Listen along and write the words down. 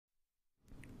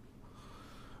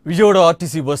Vijayawada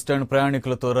RTC bus stand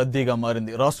ప్రయాణికులతో రద్దీగా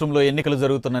మారింది. రాష్ట్రంలో ఎన్నికలు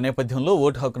జరుగుతున్న నేపథ్యంలో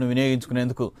ఓటు హక్కును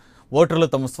వినియోగించుకునేందుకు ఓటర్లు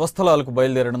తమ స్వస్థలాలకు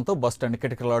బయలుదేరడంతో బస్ స్టాండ్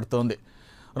కిటకిలాడుతోంది.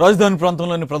 రాజధాని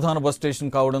ప్రాంతంలోని ప్రధాన బస్ స్టేషన్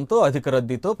కావడంతో అధిక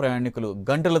రద్దీతో ప్రయాణికులు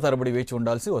గంటల తరబడి వేచి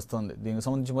ఉండాల్సి వస్తోంది. దీనికి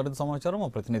సంబంధించి మరింత సమాచారం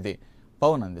మా ప్రతినిధి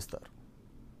పవన్ అందిస్తారు.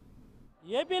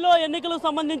 ఏపీలో ఎన్నికలకు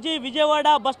సంబంధించి విజయవాడ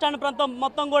బస్టాండ్ ప్రాంతం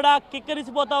మొత్తం కూడా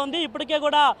కిక్కిరిసిపోతా ఉంది. ఇప్పటికే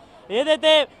కూడా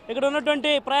ఏదైతే ఇక్కడ ఉన్నటువంటి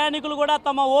ప్రయాణికులు కూడా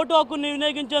తమ ఓటు హక్కుని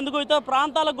వినియోగించేందుకు ఇతర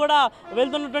ప్రాంతాలకు కూడా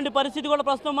వెళ్తున్నటువంటి పరిస్థితి కూడా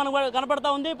ప్రస్తుతం మనకు కనపడతా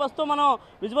ఉంది. ప్రస్తుతం మనం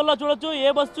విజువల్లో చూడొచ్చు.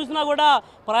 ఏ బస్సు చూసినా కూడా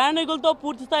ప్రయాణికులతో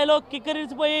పూర్తి స్థాయిలో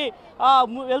కిక్కిరిసిపోయి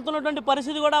వెళ్తున్నటువంటి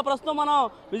పరిస్థితి కూడా ప్రస్తుతం మనం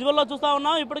విజువల్లో చూస్తూ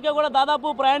ఉన్నాం. ఇప్పటికే కూడా దాదాపు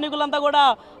ప్రయాణికులంతా కూడా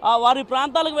వారి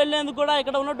ప్రాంతాలకు వెళ్లేందుకు కూడా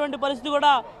ఇక్కడ ఉన్నటువంటి పరిస్థితి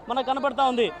కూడా మనకు కనపడతా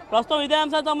ఉంది. ప్రస్తుతం ఇదే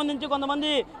అంశానికి సంబంధించి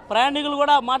కొంతమంది ప్రయాణికులు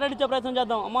కూడా మాట్లాడించే ప్రయత్నం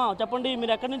చేద్దాం. అమ్మా చెప్పండి,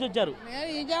 మీరు ఎక్కడి నుంచి వచ్చారు?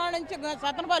 విజయవాడ నుంచి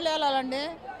సతనపల్లి వెళ్ళాలండి.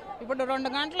 ఇప్పుడు 2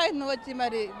 గంటలు అయింది వచ్చి,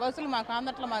 మరి బస్సులు మాకు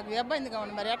అందట్లో మాకు ఇబ్బందిగా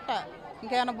ఉంది. మరి ఎట్టా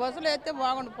ఇంకేమైనా బస్సులు అయితే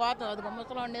బాగుండి పోతాం. అది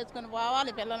ముసలోని వేసుకొని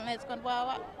పోవాలి, పిల్లల్ని వేసుకొని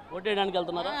పోవాలి. ఓటేయడానికి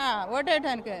వెళ్తున్నారా?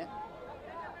 ఓటేయడానికి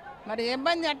మరి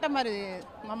ఇబ్బంది ఎట్ట మరి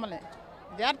మమ్మల్ని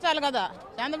చేర్చాలి కదా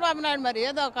చంద్రబాబు నాయుడు. మరి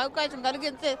ఏదో ఒక అవకాశం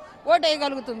కలిగిస్తే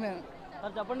ఓటేయగలుగుతాం మేము.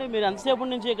 చెప్పండి, మీరు ఎంతసేపు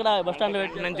నుంచి ఇక్కడ బస్ స్టాండ్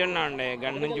నుంచి ఉన్నామండి.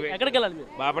 గంట నుంచి ఎక్కడికి వెళ్ళాలి?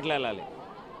 బాపట్ల వెళ్ళాలి.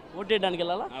 ఓటేయడానికి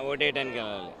వెళ్ళాలా? ఓటేయడానికి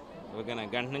వెళ్ళాలి. ఓకేనా,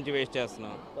 గంట నుంచి వేస్ట్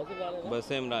చేస్తున్నాం.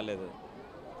 బస్సు ఏం రాలేదు.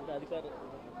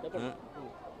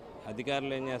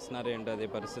 అధికారులు ఏం చేస్తున్నారు ఏంటో అదే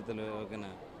పరిస్థితులు. ఓకేనా,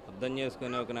 అర్థం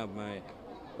చేసుకుని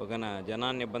ఒకనా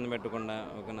జనాన్ని ఇబ్బంది పెట్టకుండా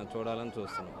ఓకేనా చూడాలని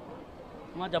చూస్తున్నాం.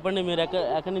 చెప్పండి, మీరు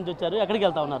ఎక్కడి నుంచి వచ్చారు? ఎక్కడికి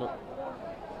వెళ్తా ఉన్నారు?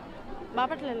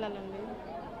 బాపట్ల వెళ్ళాలండి.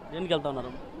 దేనికి వెళ్తా ఉన్నారు?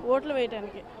 ఓట్లు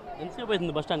వేయడానికి. ఎంతసేపు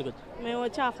అవుతుంది బస్ స్టాండ్కి వచ్చి? మేము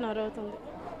వచ్చి ½ అవర్ అవుతుంది.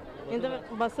 ఇంత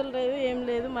బస్సులు లేదు, ఏం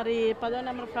లేదు. మరి 10వ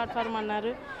నెంబర్ ప్లాట్ఫామ్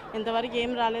అన్నారు, ఇంతవరకు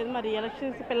ఏం రాలేదు. మరి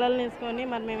ఎలక్షన్స్ పిల్లల్ని వేసుకొని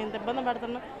మరి మేము ఇంత ఇబ్బంది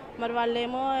పడుతున్నాం. మరి వాళ్ళు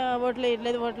ఏమో ఓట్లు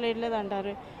వేయట్లేదు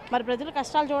అంటారు. మరి ప్రజల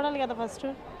కష్టాలు చూడాలి కదా ఫస్ట్.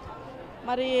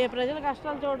 మరి ప్రజల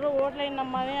కష్టాలు చూడరు, ఓట్లు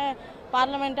వేయనమ్మని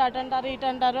పార్లమెంట్ అటు అంటారు, ఇటు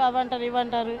అంటారు, అవంటారు,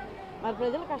 ఇవంటారు. మరి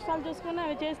ప్రజల కష్టాలు చూసుకొని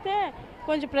అవి చేస్తే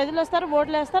కొంచెం ప్రజలు వస్తారు,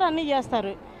 ఓట్లు వేస్తారు, అన్నీ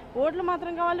చేస్తారు. ఓట్లు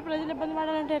మాత్రం కావాలి, ప్రజలు ఇబ్బంది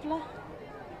పడాలంటే ఎట్లా?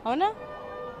 అవునా?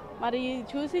 మరి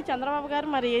చూసి చంద్రబాబు గారు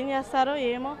మరి ఏం చేస్తారో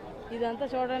ఏమో. ఇదంతా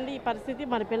చూడండి, ఈ పరిస్థితి.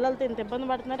 మరి పిల్లలతో ఇంత ఇబ్బంది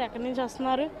పడుతున్నారు, ఎక్కడి నుంచి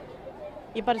వస్తున్నారు.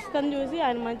 ఈ పరిస్థితిని చూసి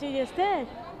ఆయన మంచిగా చేస్తే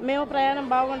మేము ప్రయాణం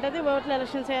బాగుంటుంది. ఓట్లు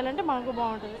ఎలక్షన్స్ చేయాలంటే మాకు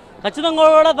బాగుంటుంది. ఖచ్చితంగా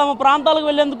కూడా తమ ప్రాంతాలకు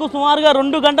వెళ్లేందుకు సుమారుగా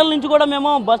 2 గంటల నుంచి కూడా మేము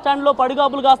బస్ స్టాండ్లో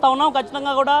పడిగాపులు కాస్తా ఉన్నాం.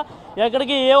 ఖచ్చితంగా కూడా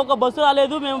ఎక్కడికి ఏ ఒక్క బస్సు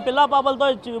రాలేదు. మేము పిల్లా పాపలతో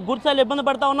పూర్తిస్థాయిలో ఇబ్బంది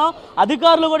పడతా ఉన్నాం.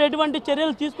 అధికారులు కూడా ఎటువంటి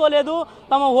చర్యలు తీసుకోలేదు.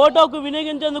 తమ ఓటు హక్కు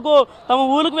వినియోగించేందుకు తమ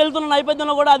ఊరికి వెళ్తున్న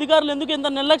నేపథ్యంలో కూడా అధికారులు ఎందుకు ఇంత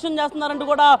నిర్లక్ష్యం చేస్తున్నారంటూ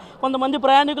కూడా కొంతమంది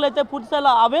ప్రయాణికులు అయితే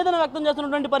పూర్తిస్థాయిలో ఆవేదన వ్యక్తం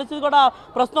చేస్తున్నటువంటి పరిస్థితి కూడా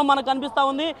ప్రస్తుతం మనకు కనిపిస్తూ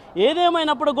ఉంది.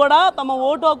 ఏదేమైనప్పుడు కూడా తమ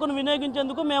ఓటు హక్కును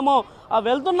వినియోగించేందుకు మేము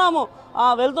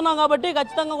వెళ్తున్నాం కాబట్టి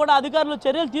ఖచ్చితంగా కూడా అధికారులు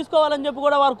చర్యలు తీసుకోవాలని చెప్పి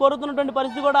కూడా వారు కోరుతున్నటువంటి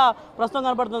పరిస్థితి కూడా ప్రస్తుతం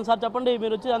కనపడుతుంది. సార్ చెప్పండి,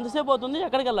 మీరు వచ్చి ఎంతసేపు అవుతుంది?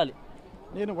 ఎక్కడికి వెళ్ళాలి?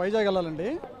 నేను వైజాగ్ వెళ్ళాలండి.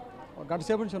 1 గంట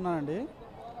సేపు నుంచి ఉన్నానండి.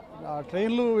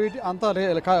 ట్రైన్లు అంతా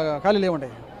ఖాళీ లేవండి.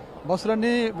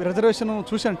 బస్సులన్నీ రిజర్వేషన్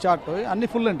చూశాను, చార్ట్ అన్నీ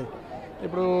ఫుల్ అండి.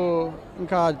 ఇప్పుడు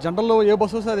ఇంకా జనరల్లో ఏ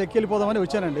బస్సు వస్తే అది ఎక్కి వెళ్ళిపోదామని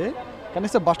వచ్చానండి.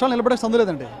 కనీసం బస్ స్టాండ్ నిలబడే సందు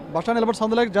లేదండి. బస్ స్టాండ్ నిలబడే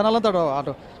సందులో జనాలంతా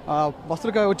అటు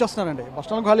బస్సులు వచ్చేస్తున్నారండి. బస్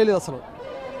స్టాండ్ ఖాళీ లేదు అసలు.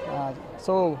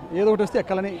 సో ఏదో ఒకటి వస్తే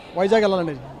ఎక్కాలని వైజాగ్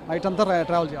వెళ్ళాలండి. నైట్ అంతా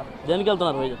ట్రావెల్ చేయాలి. దేనికి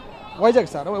వెళ్తున్నారు? వైజాగ్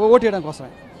సార్, ఓటు వేయడం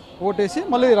కోసమే. ఓటేసి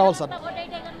మళ్ళీ రావాలి సార్.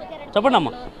 చెప్పండి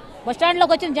అమ్మా. బస్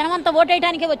స్టాండ్లోకి వచ్చిన జనం అంతా ఓటు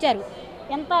వేయడానికే వచ్చారు.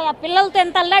 ఎంత పిల్లలతో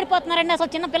ఎంత అల్లాడిపోతున్నారండి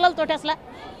అసలు, చిన్న పిల్లలతో అసలు.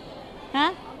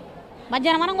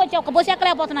 మధ్యాహ్నం మనం వచ్చి ఒక బస్సు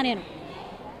ఎక్కలేకపోతున్నా నేను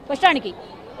బస్ స్టాండ్కి.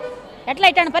 ఎట్లా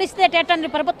ఇట్లాంటి పరిస్థితి,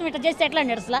 ఎట్లా ప్రభుత్వం ఇట్లా చేస్తే ఎట్లా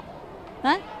అండి అసలు?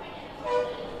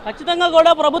 ఖచ్చితంగా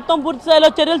కూడా ప్రభుత్వం పూర్తి స్థాయిలో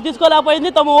చర్యలు తీసుకోలేకపోయింది.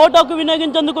 తమ ఓటు హక్కు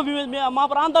వినియోగించేందుకు మా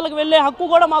ప్రాంతాలకు వెళ్ళే హక్కు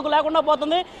కూడా మాకు లేకుండా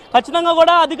పోతుంది. ఖచ్చితంగా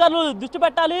కూడా అధికారులు దృష్టి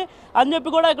పెట్టాలి అని చెప్పి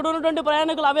కూడా ఇక్కడ ఉన్నటువంటి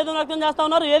ప్రయాణికులు ఆవేదన వ్యక్తం చేస్తూ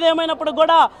ఉన్నారు. ఏదేమైనప్పుడు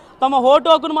కూడా తమ ఓటు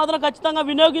హక్కును మాత్రం ఖచ్చితంగా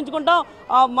వినియోగించుకుంటాం,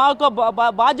 మా యొక్క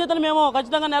బాధ్యతను మేము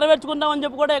ఖచ్చితంగా నెరవేర్చుకుంటాం అని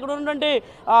చెప్పి కూడా ఇక్కడ ఉన్నటువంటి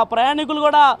ప్రయాణికులు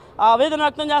కూడా ఆవేదన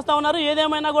వ్యక్తం చేస్తూ ఉన్నారు.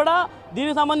 ఏదేమైనా కూడా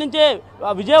దీనికి సంబంధించి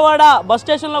విజయవాడ బస్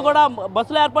స్టేషన్లో కూడా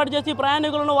బస్సులు ఏర్పాటు చేసి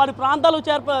ప్రయాణికులను వారి ప్రాంతాలకు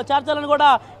చేర్చాలని కూడా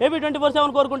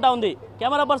AP24x7 కోరుకుంటా ఉంది.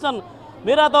 Camera person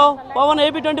మీరాతో Pawan,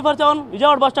 AP24x7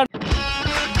 Vijayawada bus stand.